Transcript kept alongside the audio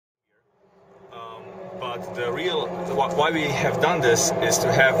But why we have done this is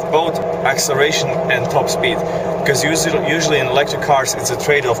to have both acceleration and top speed, because usually in electric cars it's a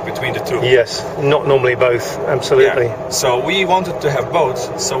trade-off between the two. Yes, not normally both, absolutely. Yeah. So we wanted to have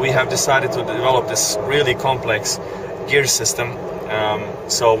both, so we have decided to develop this really complex gear system.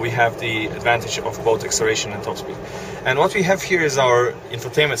 So we have the advantage of both acceleration and top speed. And what we have here is our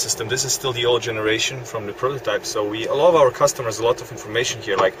infotainment system. This is still the old generation from the prototype, so we allow our customers a lot of information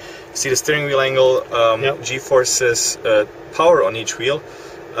here, like see the steering wheel angle, G-forces, power on each wheel,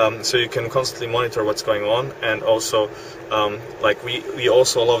 so you can constantly monitor what's going on. And also like we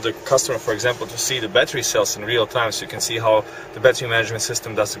also allow the customer, for example, to see the battery cells in real time, so you can see how the battery management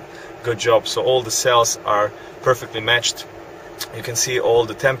system does a good job. So all the cells are perfectly matched. You can see all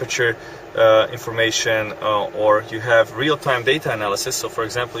the temperature information, or you have real-time data analysis. So for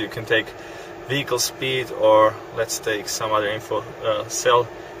example, you can take vehicle speed, or let's take some other info, cell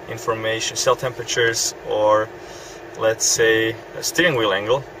information, cell temperatures, or let's say a steering wheel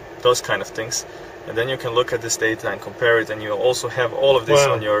angle, those kind of things, and then you can look at this data and compare it, and you also have all of this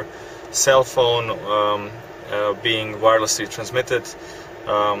on your cell phone, being wirelessly transmitted.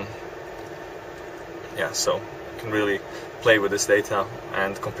 Yeah, so you can really play with this data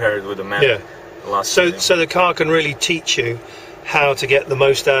and compare it with the map. Yeah. So the car can really teach you how to get the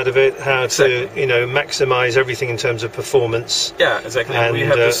most out of it, how to maximize everything in terms of performance. Yeah, exactly. And we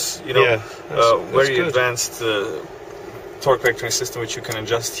have this very good. advanced torque vectoring system which you can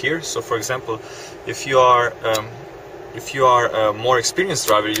adjust here. So for example, if you are a more experienced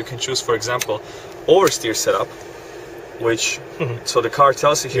driver, you can choose, for example, oversteer setup, which so the car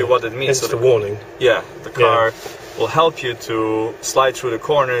tells you here what it means. It's so the warning. Yeah, the car will help you to slide through the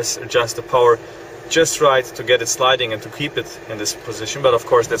corners, adjust the power just right to get it sliding and to keep it in this position. But of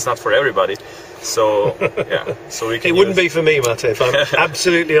course, that's not for everybody. So yeah, so we can. It wouldn't be for me, Mate, if I'm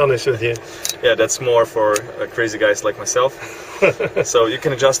absolutely honest with you. Yeah, that's more for crazy guys like myself. So you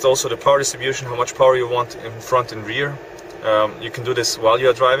can adjust also the power distribution, how much power you want in front and rear. You can do this while you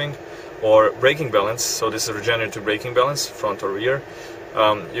are driving, or braking balance. So this is regenerative braking balance, front or rear.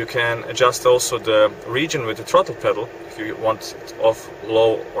 You can adjust also the region with the throttle pedal if you want it off,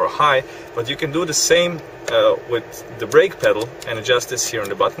 low or high, but you can do the same with the brake pedal and adjust this here on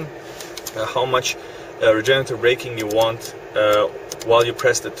the button, how much regenerative braking you want while you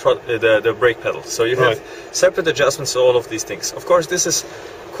press the brake pedal. So you have separate adjustments to all of these things. Of course, this is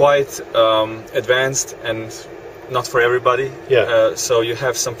quite advanced and not for everybody. So you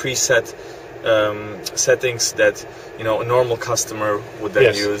have some preset settings that a normal customer would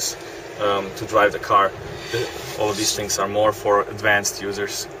then use to drive the car. All of these things are more for advanced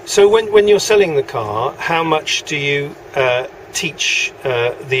users. So when you're selling the car, how much do you teach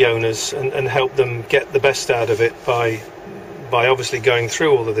the owners and help them get the best out of it by obviously going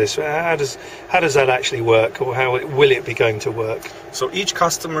through all of this? How does that actually work, or how will it be going to work? So each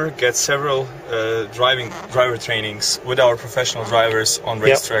customer gets several driver trainings with our professional drivers on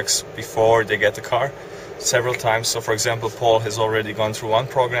racetracks before they get the car, several times. So for example, Paul has already gone through one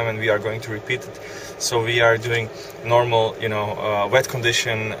program, and we are going to repeat it. So we are doing normal, wet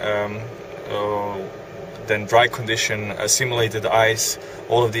condition, then dry condition, simulated ice,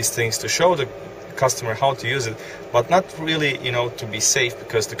 all of these things to show the customer how to use it, but not really, to be safe,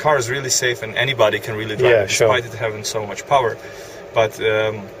 because the car is really safe and anybody can really drive it, despite it having so much power. But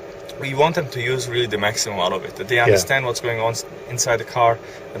we want them to use really the maximum out of it, that they understand what's going on inside the car,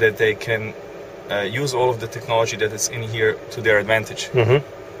 that they can use all of the technology that is in here to their advantage.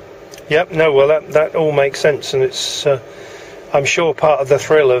 Yep, no, well that all makes sense, and it's I'm sure part of the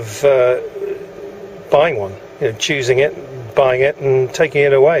thrill of buying one, choosing it, buying it and taking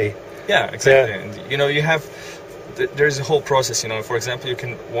it away. Yeah, exactly. And you have there's a whole process. For example, you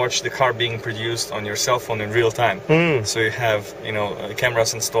can watch the car being produced on your cell phone in real time. So you have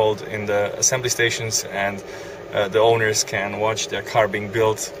cameras installed in the assembly stations, and the owners can watch their car being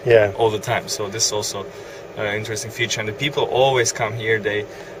built all the time. So this is also an interesting feature, and the people always come here.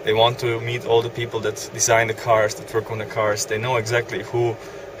 They want to meet all the people that design the cars, that work on the cars. They know exactly who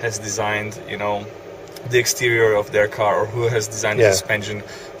has designed the exterior of their car, or who has designed the suspension,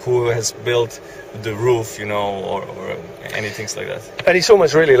 who has built the roof, or anything like that. And it's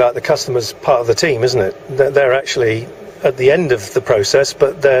almost really like the customer's part of the team, isn't it? They're actually at the end of the process,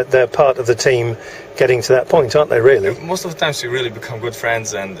 but they're part of the team getting to that point, aren't they, really? Most of the times you really become good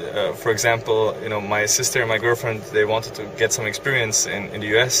friends, and for example, my sister and my girlfriend, they wanted to get some experience in the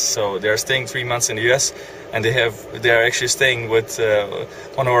US, so they're staying 3 months in the US, and they are actually staying with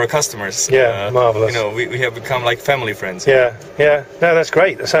one of our customers. Marvelous. We have become like family friends. No, that's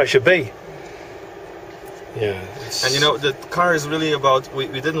great. That's how it should be. Yeah. And you know, the car is really about, we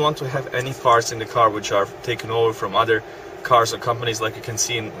didn't want to have any parts in the car which are taken over from other cars or companies like you can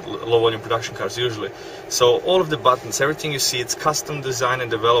see in low volume production cars usually. So all of the buttons, everything you see, it's custom designed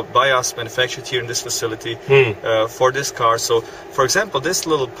and developed by us, manufactured here in this facility for this car. So for example, this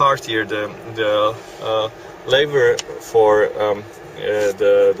little part here, the lever for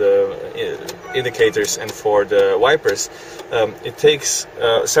the indicators and for the wipers, it takes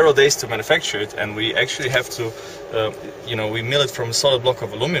several days to manufacture it, and we actually have to you know, we mill it from a solid block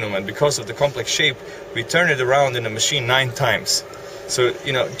of aluminum, and because of the complex shape we turn it around in the machine 9 times. So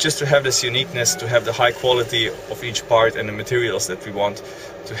you know, just to have this uniqueness, to have the high quality of each part and the materials that we want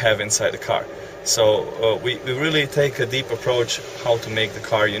to have inside the car. So we really take a deep approach how to make the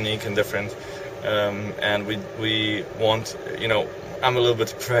car unique and different, and we want, you know, I'm a little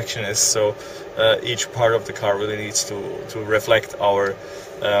bit perfectionist, so each part of the car really needs to reflect our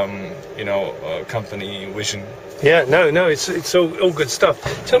you know, company vision. Yeah, no, it's all good stuff.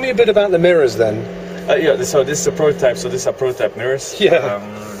 Tell me a bit about the mirrors then. Yeah, so this is a prototype. So these are prototype mirrors. Yeah.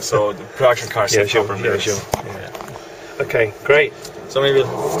 So the production cars have proper mirrors. Yeah, sure. Yeah. Okay, great. So maybe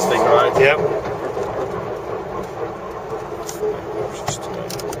let's take a ride. Yeah.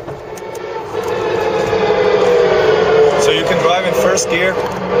 So you can drive in first gear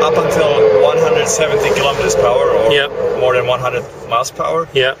up until 170 kilometers per hour, or more than 100 miles per hour.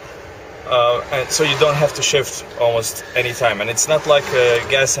 Yeah. And so you don't have to shift almost any time, and it's not like a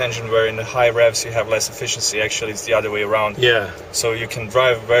gas engine where in the high revs you have less efficiency. Actually, it's the other way around. Yeah. So you can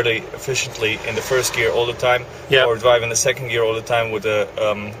drive very efficiently in the first gear all the time, or drive in the second gear all the time with the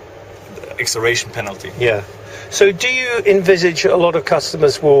acceleration penalty. Yeah. So do you envisage a lot of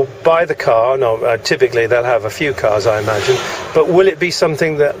customers will buy the car? No, typically they'll have a few cars, I imagine, but will it be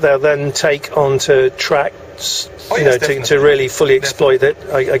something that they'll then take onto tracks, you know, to really fully exploit it?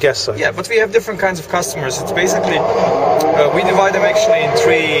 I guess so. Yeah, but we have different kinds of customers. It's basically, we divide them actually in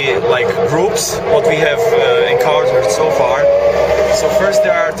 3 like groups, what we have encountered so far. So first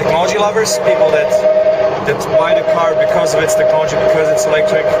there are technology lovers, people that buy the car because of its technology, because it's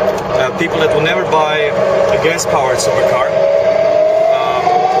electric, people that will never buy a gas-powered supercar.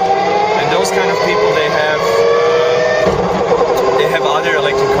 And those kind of people, they have other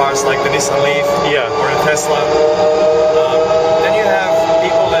electric cars like the Nissan Leaf or the Tesla. Then you have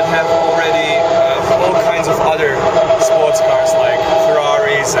people that have already all kinds of other sports cars like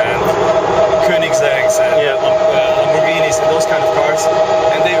Ferraris and Koenigseggs and Lamborghinis and those kind of cars,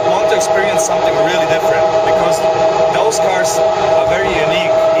 and they want to experience something really different, because those cars are very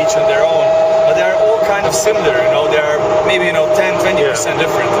unique each on their own, but they are all kind of similar, you know, they are maybe, you know, 10-20%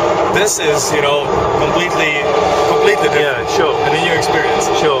 different. This is, you know, completely different. Yeah, sure. And a new experience.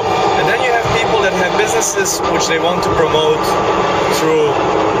 Sure. And then you have people that have businesses which they want to promote through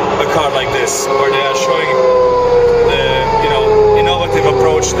a car like this, where they are showing the, you know, innovative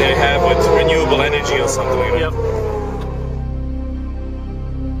approach they have with renewable energy or something. You know? Yep.